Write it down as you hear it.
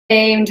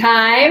same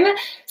time.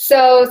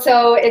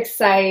 So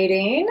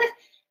exciting.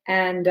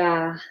 And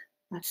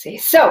let's see.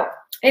 So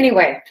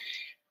anyway,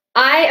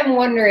 I am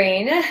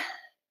wondering,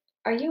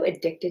 are you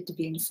addicted to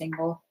being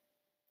single?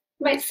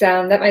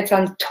 That might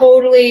sound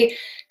totally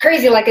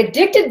crazy, like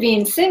addicted to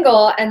being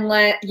single, and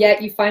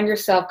yet you find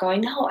yourself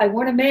going, no, I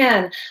want a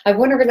man, I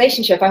want a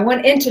relationship, I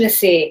want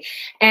intimacy,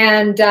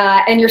 and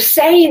you're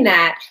saying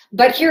that,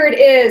 but here it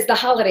is, the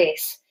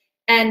holidays,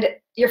 and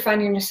you're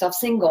finding yourself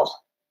single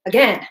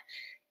again.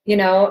 You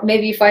know,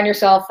 maybe you find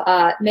yourself,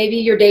 maybe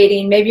you're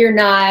dating, maybe you're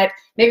not,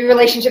 maybe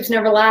relationships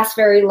never last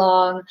very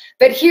long,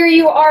 but here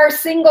you are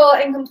single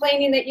and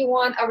complaining that you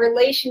want a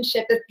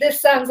relationship. If this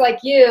sounds like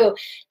you,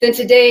 then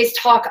today's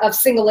talk of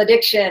single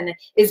addiction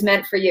is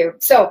meant for you.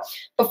 So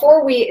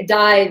before we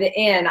dive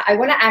in, I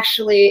want to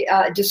actually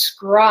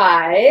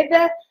describe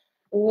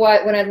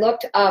when I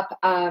looked up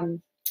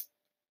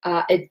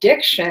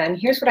addiction,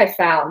 here's what I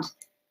found. It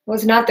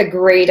was not the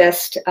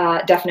greatest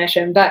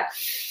definition, but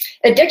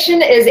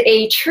addiction is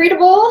a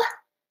treatable,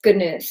 good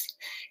news,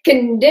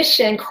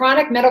 condition,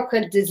 chronic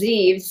medical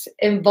disease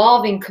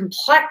involving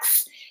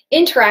complex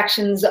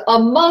interactions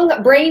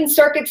among brain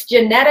circuits,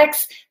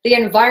 genetics, the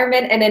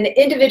environment, and an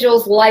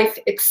individual's life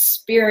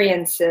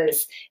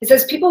experiences. It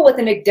says people with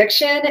an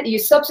addiction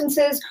use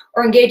substances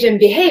or engage in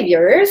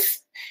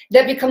behaviors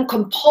that become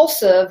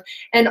compulsive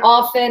and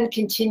often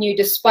continue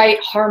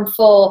despite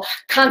harmful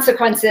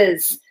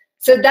consequences.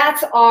 So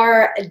that's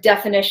our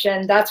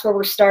definition. That's where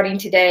we're starting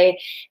today.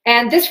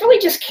 And this really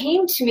just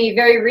came to me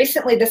very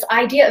recently, this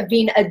idea of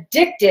being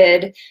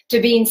addicted to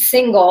being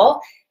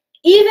single,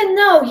 even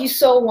though you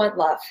so want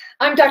love.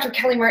 I'm Dr.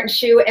 Kelly Martin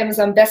Shue,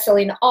 Amazon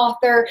bestselling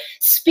author,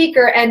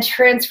 speaker, and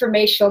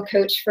transformational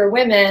coach for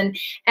women.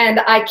 And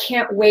I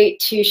can't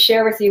wait to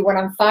share with you what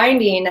I'm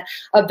finding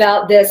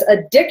about this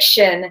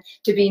addiction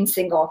to being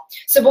single.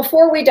 So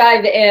before we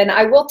dive in,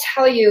 I will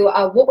tell you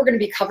what we're going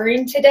to be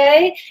covering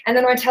today. And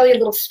then I want to tell you a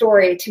little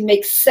story to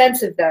make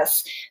sense of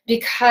this,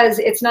 because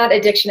it's not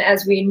addiction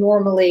as we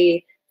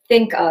normally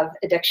think of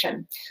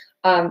addiction.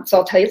 So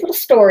I'll tell you a little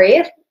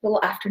story,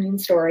 little afternoon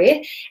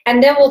story,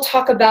 and then we'll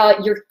talk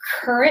about your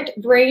current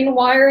brain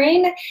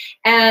wiring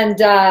and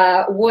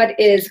what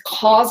is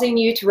causing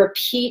you to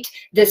repeat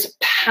this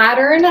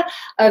pattern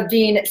of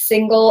being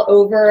single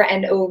over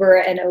and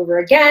over and over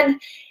again.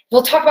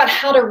 We'll talk about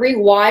how to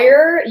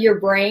rewire your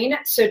brain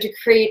so to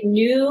create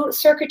new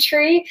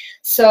circuitry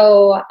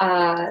so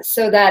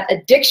that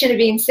addiction to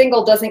being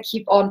single doesn't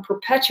keep on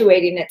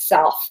perpetuating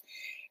itself.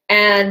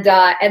 And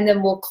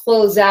then we'll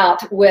close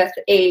out with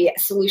a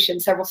solution,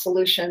 several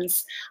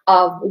solutions,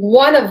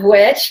 one of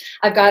which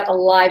I've got a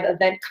live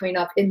event coming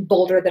up in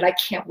Boulder that I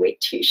can't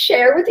wait to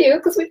share with you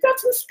because we've got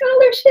some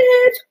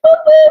scholarships.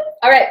 Woo-hoo.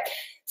 All right,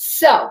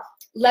 so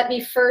let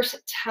me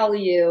first tell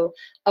you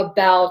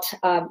about,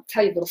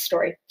 tell you a little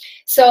story.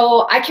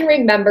 So I can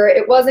remember,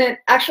 it wasn't,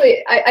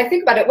 actually, I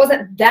think about it, it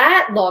wasn't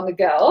that long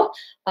ago,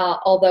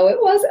 although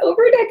it was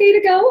over a decade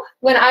ago,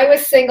 when I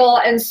was single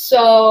and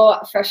so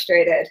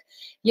frustrated.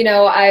 You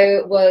know,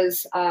 I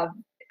was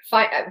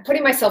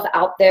putting myself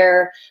out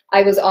there.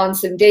 I was on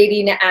some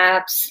dating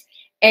apps,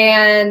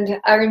 and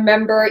I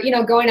remember, you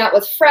know, going out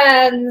with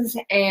friends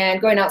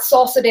and going out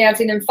salsa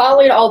dancing and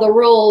following all the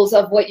rules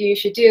of what you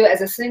should do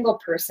as a single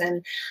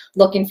person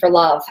looking for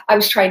love. I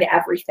was trying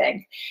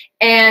everything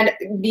and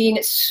being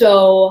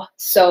so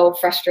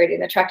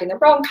frustrated, attracting the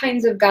wrong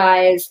kinds of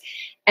guys.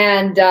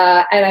 And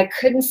I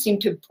couldn't seem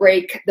to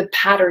break the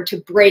pattern,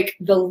 to break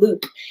the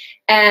loop.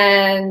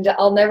 And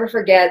I'll never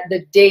forget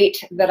the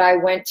date that I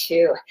went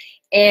to.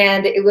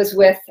 And it was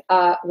with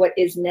what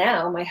is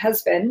now my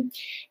husband.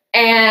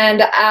 And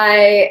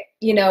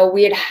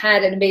we had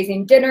had an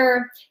amazing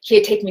dinner. He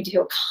had taken me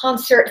to a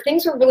concert.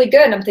 Things were really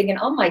good. And I'm thinking,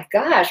 oh my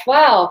gosh,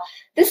 wow,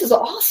 this is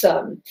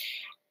awesome.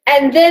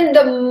 And then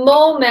the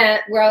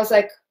moment where I was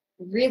like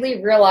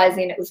really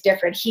realizing it was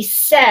different, he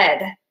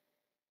said,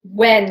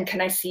 when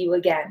can I see you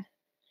again?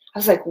 I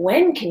was like,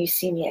 when can you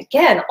see me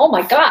again? Oh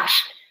my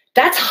gosh,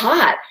 that's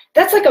hot.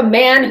 That's like a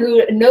man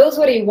who knows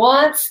what he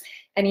wants,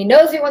 and he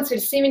knows he wants to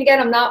see me again.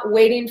 I'm not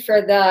waiting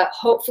for the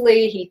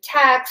hopefully he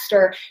texts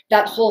or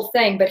that whole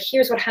thing. But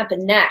here's what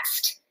happened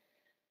next.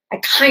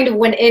 I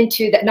totally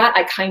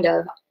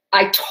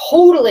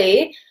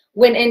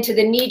went into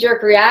the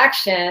knee-jerk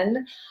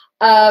reaction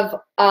of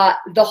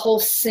the whole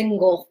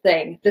single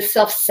thing, the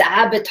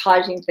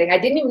self-sabotaging thing. I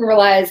didn't even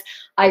realize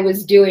I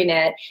was doing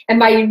it. And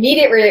my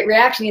immediate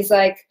reaction is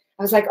like,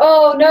 I was like,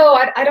 oh no,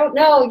 I don't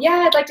know.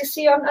 Yeah, I'd like to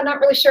see you. I'm not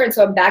really sure. And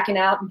so I'm backing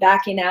out.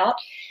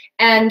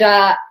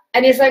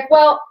 And he's like,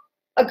 well,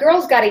 a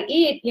girl's got to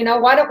eat. You know,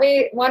 why don't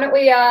we what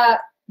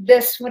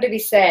did he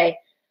say?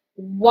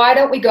 Why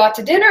don't we go out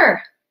to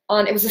dinner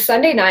it was a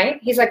Sunday night.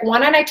 He's like, why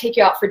don't I take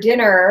you out for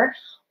dinner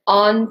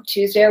on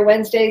Tuesday or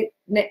Wednesday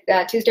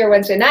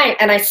night?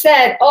 And I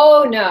said,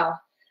 oh no,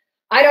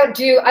 I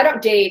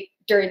don't date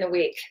during the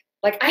week.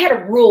 Like, I had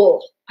a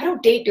rule. I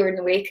don't date during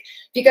the week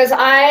because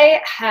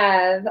I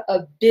have a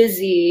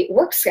busy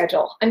work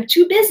schedule. I'm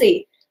too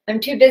busy. And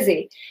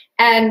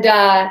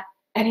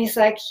And he's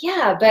like,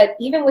 yeah, but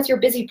even with your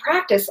busy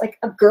practice, like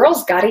a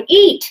girl's got to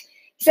eat.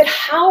 He said,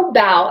 how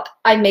about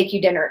I make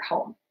you dinner at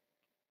home?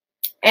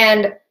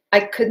 And I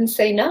couldn't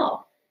say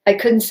no. I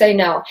couldn't say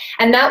no.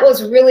 And that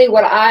was really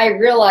what I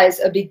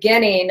realized, a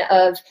beginning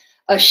of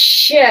a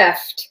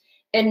shift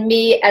in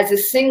me as a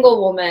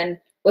single woman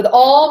with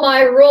all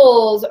my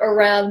rules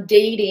around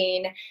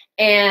dating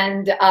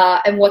and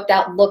what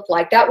that looked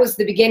like. That was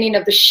the beginning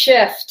of the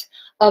shift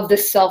of the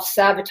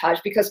self-sabotage,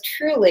 because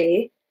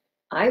truly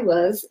I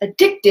was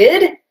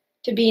addicted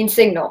to being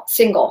single.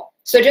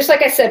 So just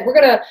like I said, we're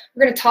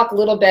gonna talk a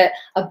little bit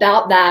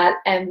about that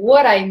and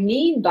what I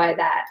mean by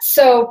that.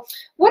 So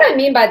what I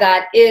mean by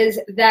that is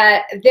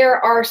that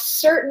there are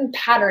certain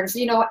patterns,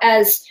 you know,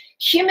 as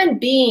human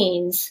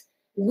beings,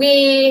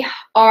 we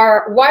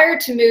are wired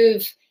to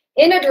move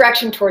in a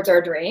direction towards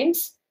our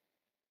dreams,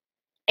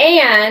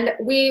 and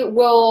we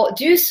will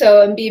do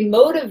so and be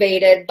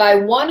motivated by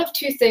one of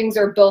two things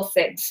or both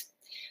things.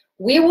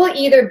 We will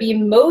either be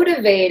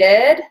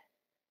motivated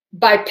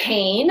by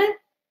pain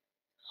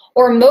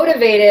or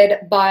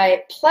motivated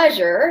by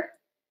pleasure,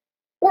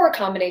 or a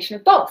combination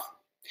of both.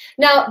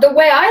 Now, the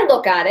way I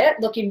look at it,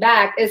 looking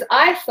back, is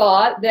I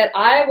thought that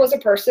I was a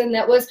person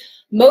that was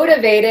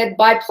motivated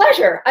by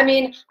pleasure. I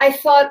mean, I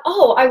thought,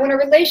 oh, I want a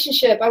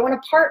relationship, I want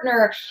a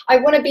partner, I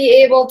want to be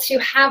able to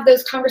have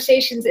those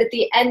conversations at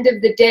the end of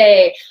the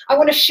day, I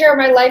want to share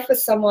my life with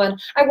someone,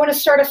 I want to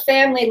start a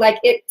family. Like,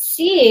 it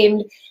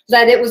seemed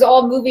that it was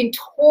all moving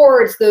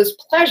towards those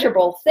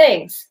pleasurable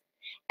things.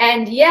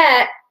 And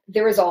yet,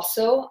 there was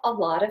also a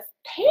lot of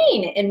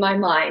pain in my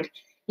mind.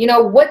 You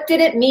know, what did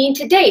it mean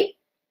to date?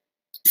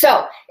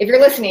 So if you're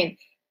listening,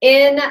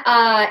 in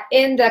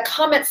the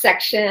comment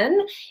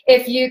section,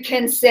 if you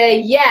can say,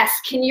 yes,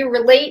 can you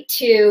relate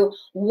to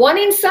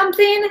wanting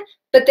something,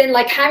 but then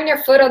like having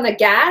your foot on the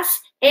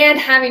gas and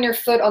having your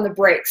foot on the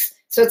brakes?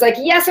 So it's like,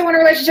 yes, I want a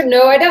relationship.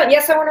 No, I don't.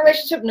 Yes, I want a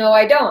relationship. No,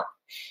 I don't.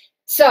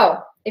 So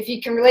if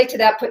you can relate to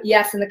that, put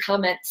yes in the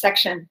comment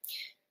section.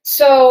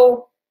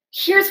 So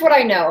here's what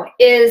I know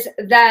is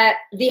that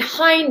the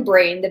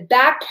hindbrain, the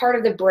back part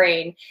of the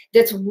brain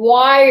that's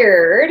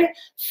wired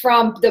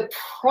from the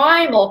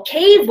primal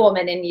cave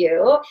woman in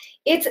you,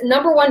 its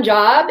number one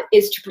job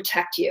is to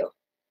protect you.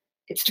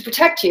 It's to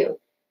protect you.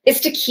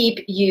 It's to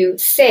keep you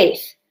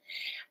safe.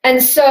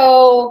 And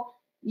so,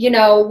 you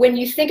know, when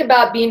you think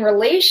about being in a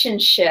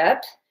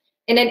relationship,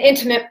 in an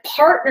intimate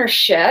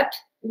partnership,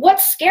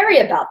 what's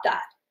scary about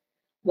that?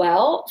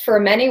 Well, for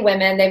many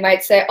women, they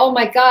might say, oh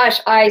my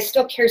gosh, I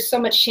still carry so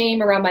much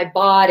shame around my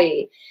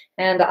body,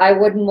 and I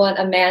wouldn't want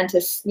a man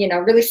to, you know,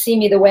 really see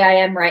me the way I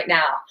am right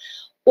now.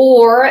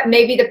 Or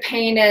maybe the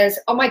pain is,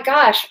 oh my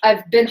gosh,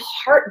 I've been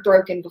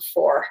heartbroken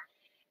before,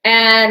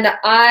 and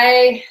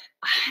I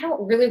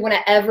don't really want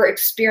to ever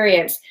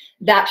experience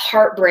that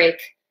heartbreak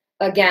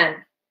again.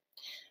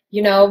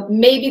 You know,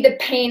 maybe the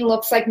pain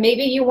looks like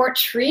maybe you weren't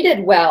treated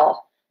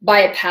well by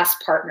a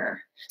past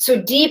partner. So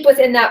deep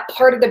within that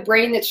part of the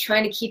brain that's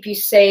trying to keep you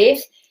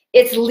safe,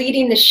 it's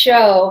leading the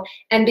show.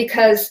 And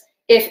because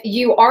if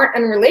you aren't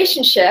in a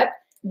relationship,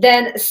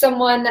 then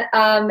someone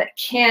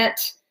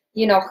can't,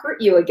 you know, hurt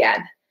you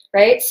again,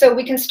 right? So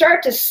we can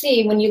start to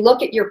see, when you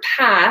look at your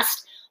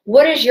past,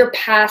 what is your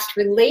past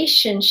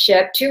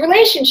relationship to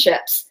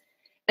relationships?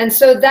 And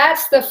so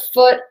that's the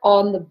foot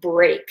on the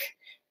brake.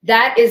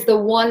 That is the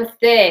one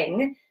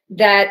thing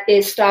that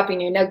is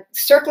stopping you. Now,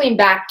 circling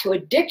back to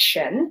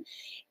addiction,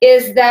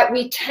 is that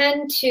we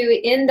tend to,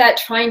 in that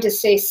trying to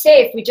stay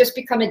safe, we just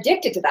become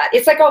addicted to that.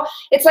 It's like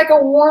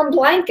a warm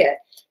blanket,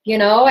 you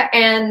know.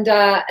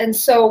 And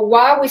so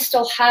while we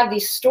still have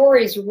these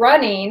stories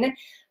running,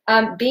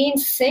 being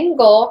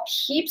single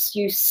keeps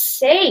you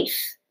safe.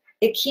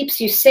 It keeps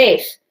you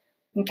safe.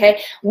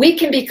 Okay, we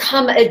can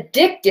become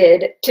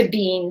addicted to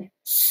being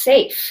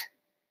safe.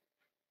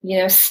 You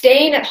know,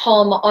 staying at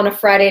home on a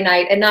Friday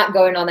night and not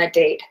going on that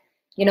date.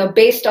 You know,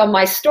 based on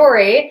my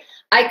story,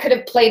 I could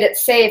have played it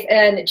safe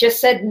and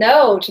just said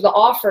no to the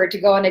offer to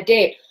go on a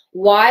date.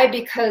 Why?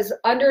 Because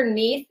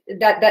underneath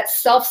that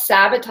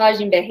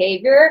self-sabotaging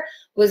behavior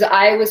was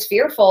I was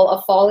fearful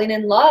of falling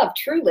in love,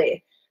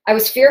 truly. I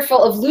was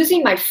fearful of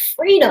losing my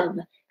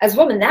freedom as a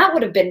woman. That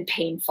would have been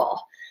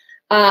painful.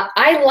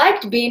 I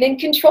liked being in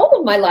control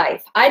of my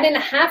life. I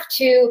didn't have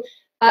to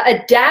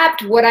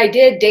adapt what I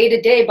did day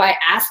to day by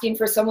asking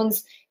for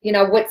someone's, you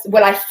know,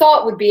 what I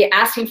thought would be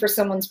asking for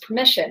someone's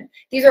permission.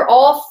 These are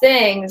all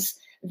things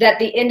that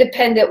the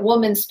independent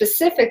woman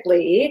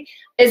specifically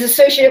is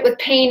associated with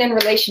pain and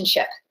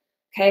relationship.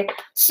 Okay,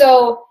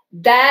 so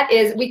that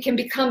is, we can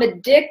become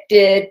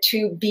addicted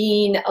to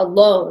being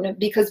alone,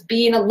 because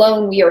being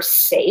alone, we are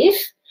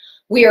safe,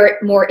 we are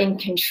more in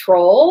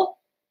control,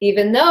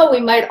 even though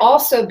we might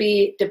also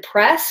be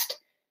depressed,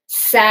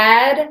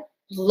 sad,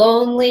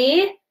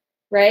 lonely,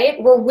 right?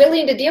 We're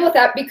willing to deal with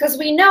that because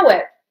we know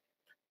it.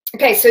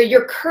 Okay, so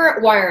your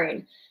current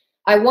wiring,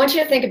 I want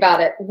you to think about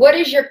it. What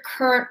is your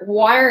current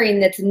wiring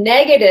that's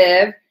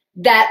negative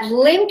that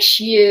links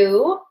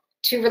you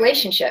to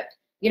relationship?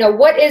 You know,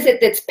 what is it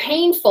that's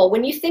painful?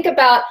 When you think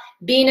about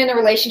being in a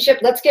relationship,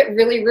 let's get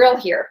really real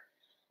here.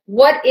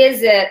 what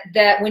is it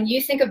that when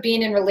you think of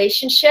being in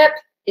relationship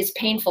is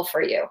painful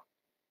for you?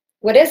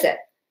 What is it?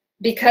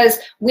 Because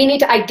we need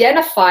to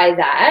identify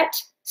that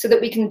so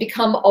that we can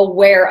become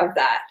aware of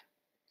that.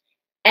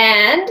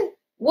 And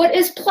what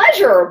is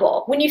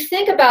pleasurable? When you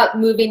think about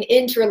moving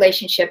into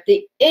relationship,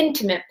 the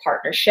intimate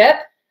partnership,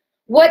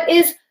 what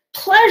is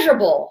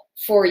pleasurable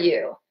for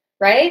you,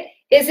 right?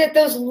 Is it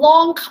those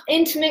long,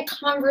 intimate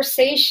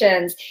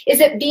conversations? Is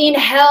it being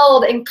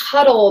held and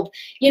cuddled?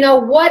 You know,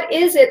 what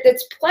is it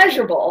that's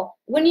pleasurable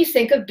when you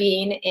think of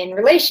being in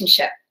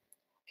relationship,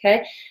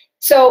 okay?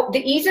 So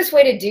the easiest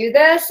way to do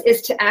this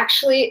is to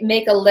actually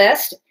make a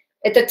list.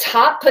 At the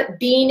top, put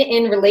being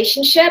in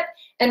relationship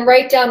and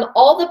write down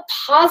all the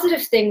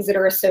positive things that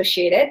are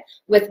associated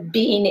with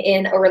being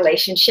in a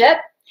relationship.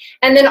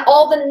 And then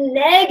all the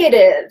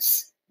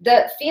negatives,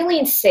 the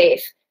feeling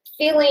safe,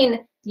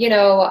 feeling, you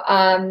know,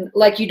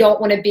 like you don't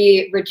want to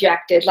be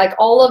rejected, like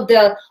all of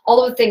the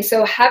things.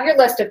 So have your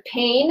list of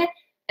pain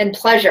and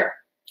pleasure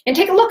and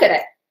take a look at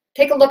it.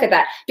 Take a look at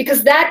that,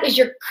 because that is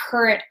your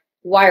current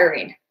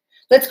wiring.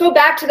 Let's go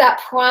back to that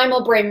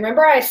primal brain.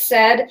 Remember I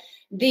said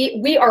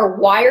we are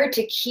wired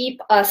to keep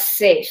us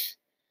safe.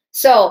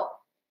 So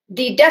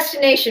the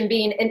destination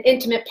being an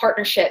intimate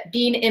partnership,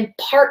 being in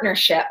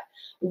partnership,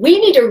 we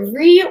need to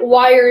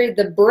rewire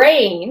the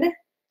brain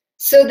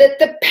so that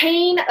the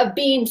pain of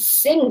being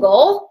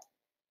single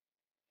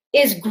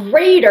is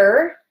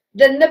greater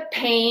than the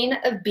pain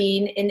of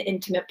being in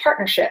intimate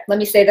partnership. Let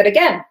me say that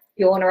again.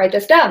 You'll want to write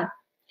this down.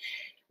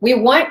 We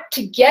want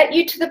to get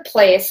you to the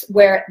place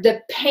where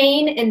the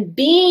pain in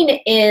being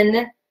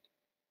in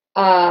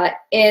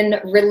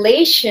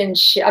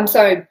relationship,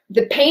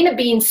 the pain of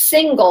being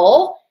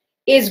single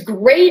is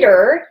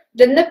greater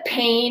than the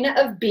pain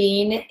of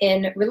being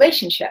in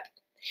relationship.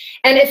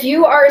 And if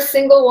you are a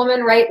single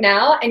woman right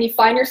now and you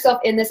find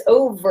yourself in this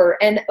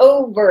over and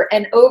over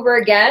and over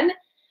again,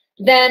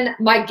 then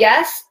my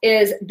guess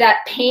is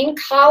that pain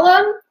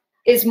column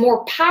is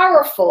more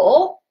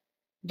powerful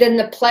than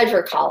the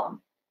pleasure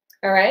column.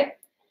 All right.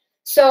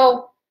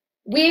 So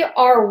we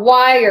are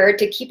wired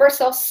to keep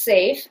ourselves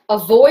safe,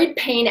 avoid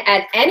pain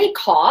at any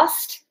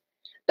cost,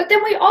 but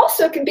then we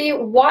also can be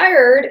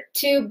wired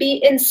to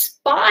be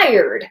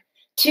inspired,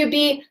 to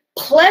be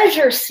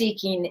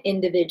pleasure-seeking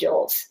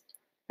individuals.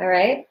 All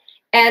right.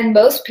 And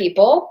most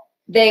people,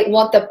 they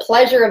want the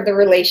pleasure of the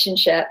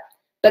relationship,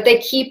 but they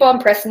keep on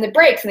pressing the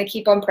brakes and they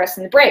keep on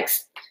pressing the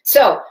brakes.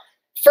 So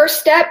first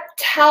step,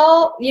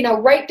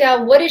 write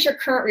down what is your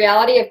current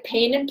reality of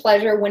pain and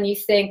pleasure when you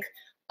think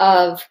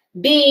of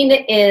being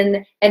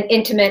in an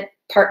intimate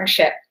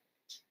partnership.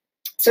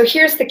 So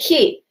here's the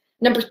key.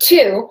 Number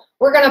 2,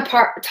 we're going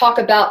to talk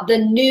about the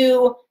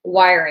new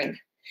wiring.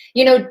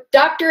 You know,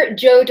 Dr.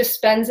 Joe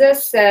Dispenza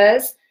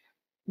says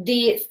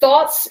the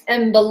thoughts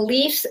and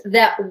beliefs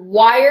that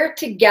fire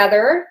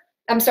together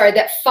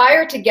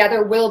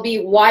will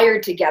be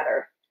wired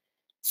together.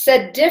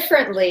 Said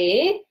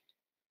differently,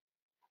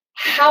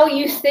 how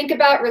you think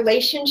about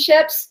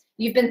relationships,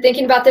 you've been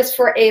thinking about this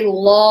for a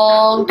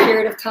long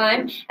period of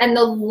time, and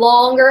the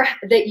longer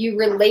that you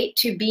relate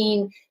to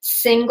being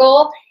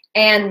single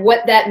and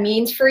what that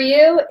means for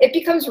you, it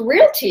becomes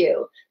real to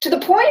you, to the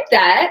point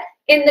that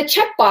in the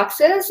check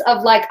boxes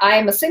of like, I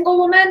am a single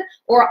woman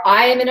or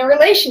I am in a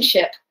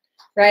relationship,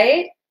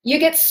 right? You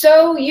get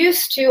so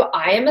used to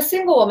I am a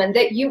single woman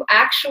that you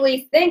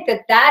actually think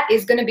that that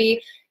is going to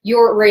be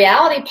your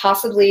reality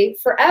possibly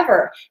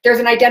forever. There's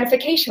an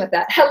identification with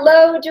that.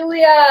 Hello,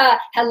 Julia.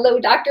 Hello,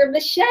 Dr.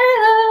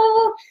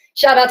 Michelle.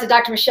 Shout out to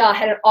Dr. Michelle. I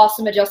had an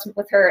awesome adjustment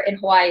with her in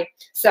Hawaii.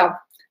 So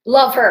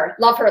love her,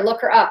 look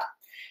her up.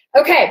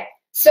 Okay,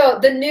 so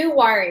the new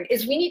wiring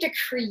is we need to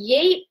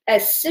create a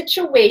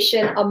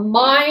situation, a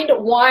mind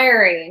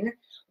wiring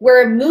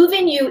where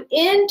moving you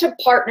into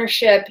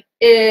partnership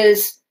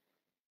is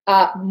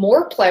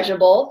more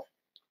pleasurable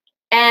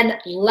and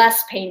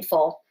less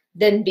painful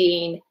than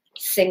being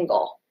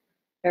single.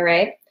 All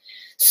right.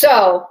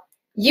 So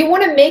you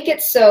want to make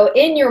it so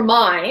in your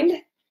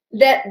mind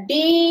that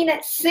being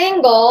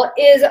single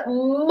is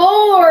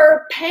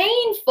more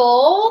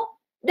painful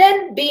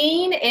than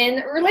being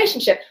in a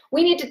relationship.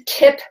 We need to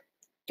tip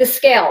the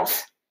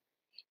scales.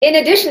 In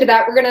addition to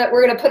that, we're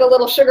gonna put a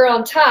little sugar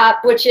on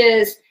top, which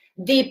is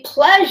the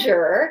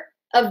pleasure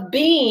of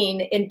being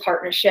in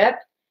partnership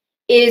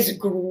is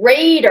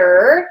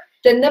greater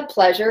than the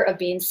pleasure of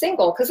being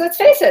single. Because let's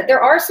face it,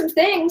 there are some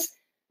things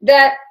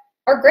that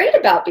are great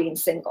about being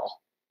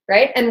single,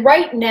 right? And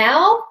right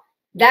now,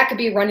 that could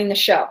be running the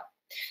show.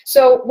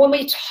 So when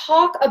we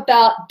talk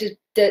about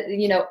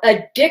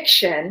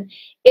addiction,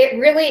 it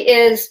really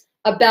is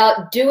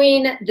about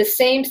doing the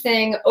same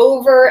thing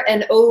over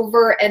and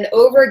over and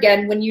over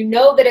again when you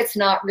know that it's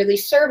not really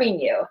serving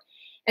you.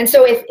 And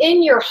so if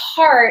in your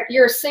heart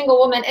you're a single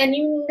woman and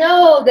you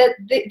know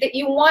that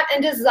you want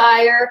and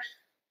desire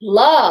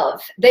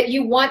love, that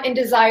you want and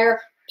desire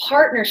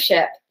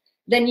partnership,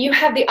 then you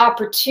have the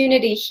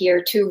opportunity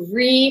here to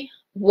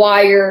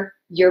rewire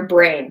your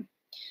brain.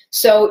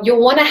 So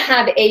you'll want to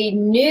have a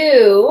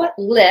new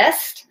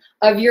list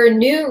of your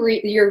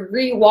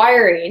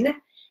rewiring,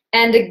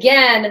 And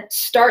again,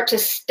 start to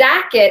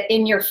stack it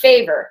in your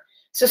favor.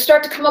 So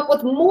start to come up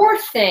with more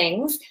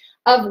things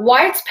of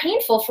why it's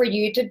painful for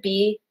you to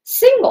be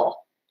single.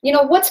 You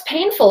know, what's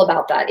painful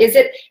about that? Is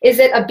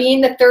it a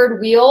being the third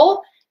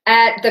wheel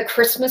at the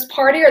Christmas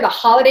party or the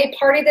holiday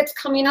party that's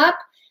coming up?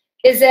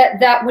 Is it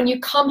that when you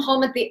come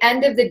home at the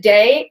end of the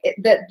day,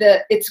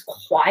 it's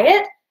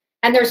quiet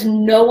and there's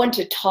no one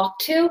to talk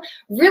to?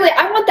 Really,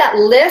 I want that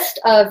list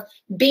of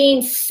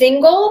being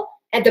single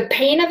and the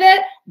pain of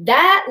it.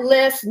 That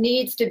list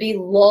needs to be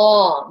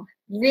long,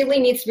 really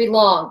needs to be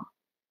long.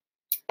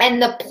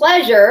 And the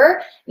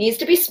pleasure needs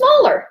to be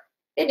smaller.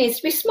 It needs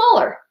to be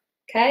smaller,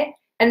 okay?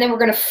 And then we're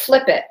gonna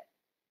flip it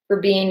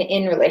for being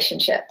in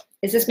relationship.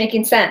 Is this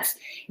making sense?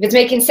 If it's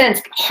making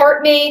sense,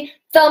 heart me,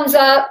 thumbs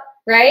up,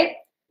 right?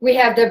 We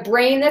have the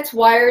brain that's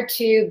wired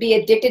to be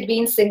addicted to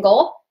being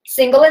single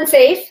and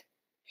safe.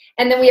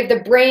 And then we have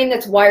the brain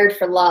that's wired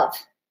for love.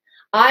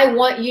 I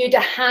want you to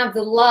have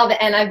the love,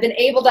 and I've been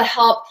able to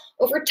help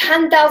over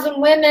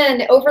 10,000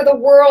 women over the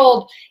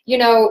world, you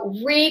know,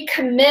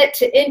 recommit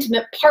to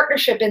intimate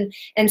partnership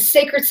and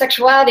sacred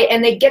sexuality,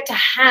 and they get to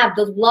have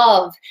the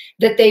love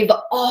that they've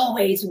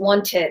always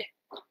wanted.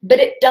 But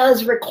it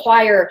does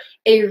require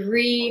a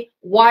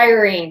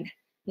rewiring,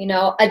 you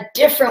know, a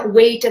different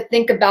way to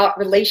think about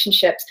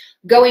relationships.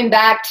 Going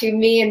back to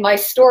me and my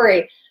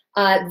story,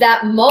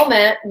 that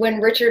moment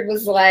when Richard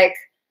was like,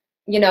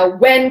 you know,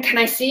 when can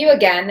I see you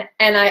again?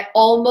 And I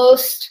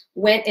almost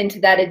went into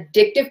that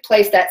addictive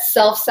place, that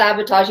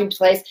self-sabotaging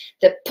place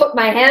that put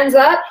my hands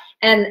up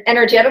and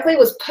energetically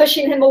was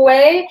pushing him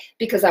away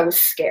because I was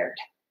scared.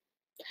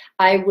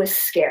 I was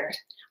scared.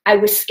 I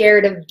was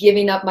scared of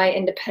giving up my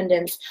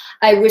independence.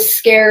 I was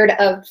scared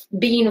of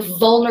being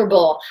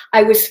vulnerable.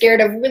 I was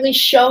scared of really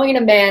showing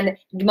a man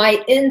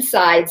my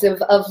insides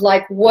of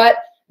like what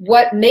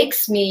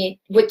makes me,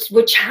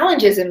 what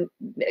challenges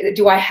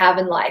do I have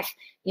in life?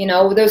 You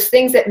know, those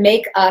things that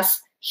make us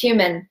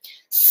human.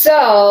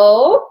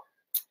 So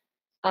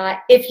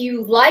if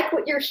you like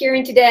what you're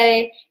hearing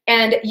today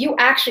and you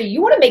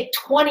want to make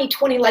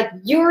 2020 like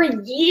your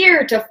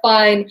year to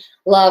find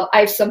love, I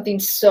have something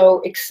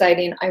so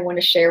exciting I want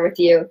to share with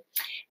you.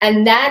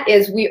 And that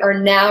is, we are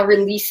now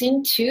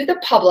releasing to the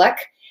public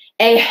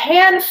a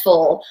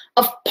handful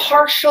of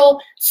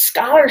partial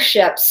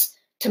scholarships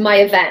to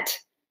my event.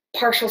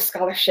 Partial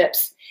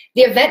scholarships.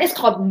 The event is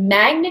called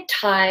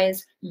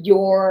Magnetize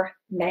Your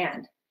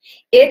Man.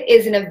 It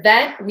is an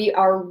event we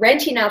are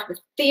renting out the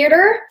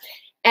theater,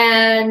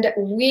 and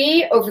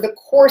we, over the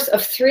course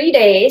of 3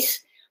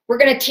 days, we're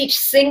going to teach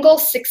single,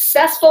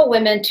 successful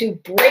women to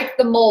break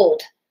the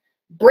mold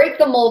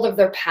of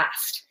their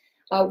past.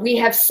 We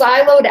have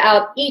siloed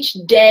out each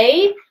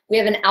day. We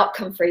have an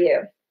outcome for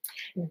you.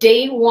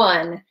 Day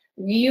 1,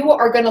 you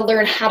are going to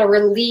learn how to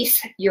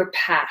release your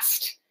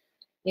past.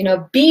 You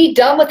know, be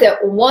done with it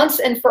once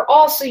and for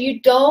all, so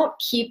you don't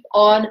keep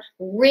on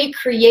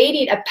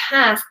recreating a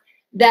past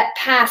that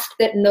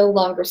no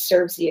longer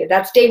serves you.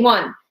 That's day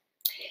 1.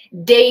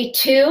 Day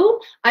 2,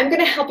 I'm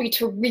going to help you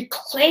to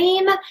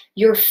reclaim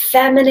your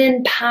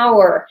feminine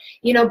power.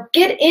 You know,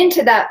 get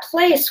into that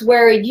place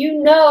where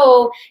you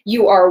know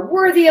you are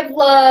worthy of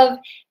love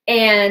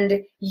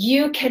and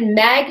you can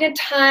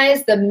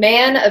magnetize the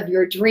man of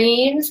your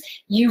dreams.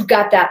 You've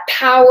got that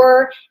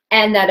power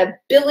and that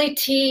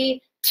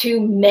ability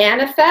to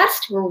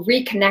manifest. We're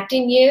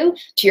reconnecting you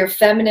to your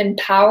feminine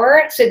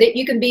power so that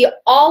you can be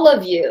all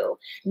of you,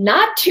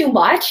 not too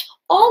much,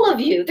 all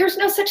of you. There's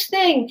no such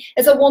thing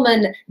as a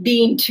woman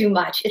being too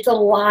much. It's a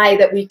lie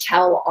that we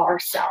tell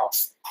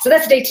ourselves. So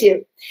that's day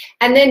 2.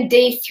 And then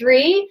day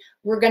 3,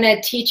 we're going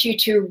to teach you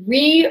to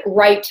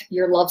rewrite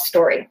your love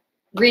story.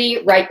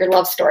 Rewrite your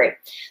love story.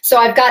 So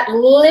I've got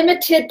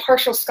limited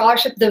partial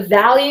scholarship. The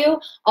value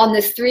on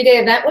this 3-day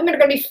event, women are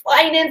going to be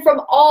flying in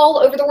from all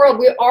over the world.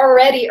 We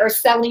already are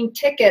selling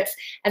tickets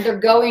and they're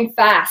going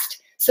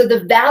fast. So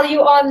the value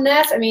on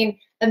this, I mean,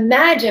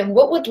 imagine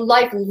what would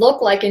life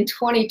look like in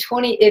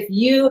 2020 if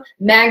you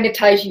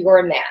magnetize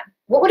your man?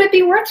 What would it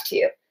be worth to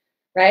you,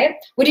 right?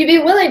 Would you be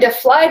willing to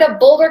fly to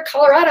Boulder,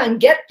 Colorado and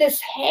get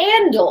this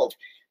handled?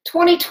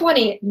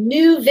 2020,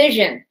 new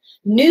vision,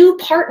 new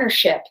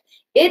partnership.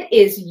 It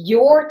is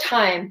your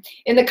time.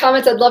 In the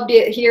comments, I'd love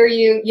to hear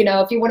you, you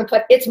know, if you want to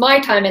put it's my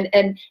time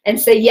and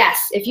say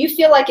yes. If you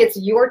feel like it's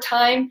your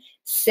time,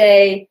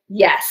 say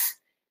yes.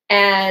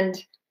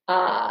 And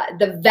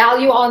the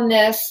value on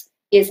this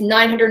is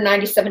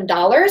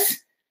 $997.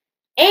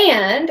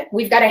 And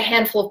we've got a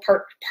handful of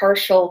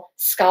partial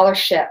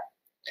scholarship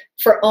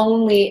for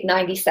only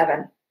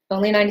 $97.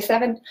 Only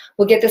 $97?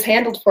 We'll get this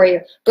handled for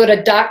you. Go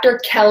to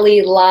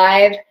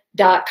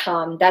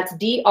drkellylive.com. That's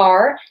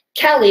Dr.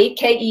 Kelly,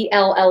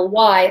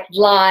 K-E-L-L-Y,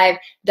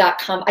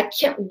 live.com. I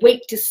can't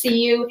wait to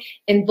see you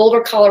in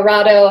Boulder,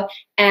 Colorado,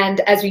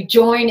 and as we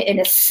join in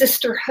a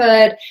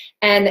sisterhood.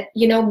 And,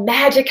 you know,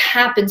 magic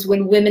happens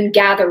when women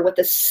gather with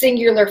a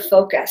singular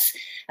focus.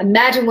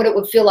 Imagine what it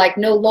would feel like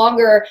no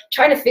longer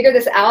trying to figure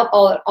this out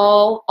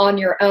all on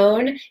your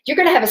own. You're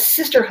going to have a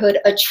sisterhood,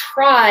 a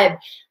tribe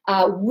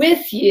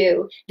with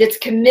you that's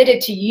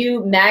committed to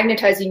you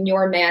magnetizing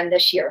your man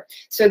this year.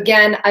 So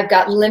again, I've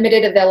got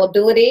limited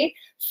availability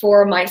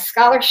for my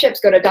scholarships.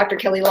 Go to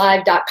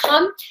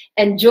drkellylive.com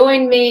and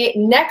join me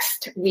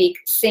next week,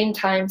 same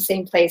time,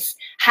 same place.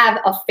 Have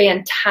a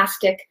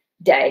fantastic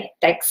day.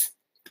 Thanks.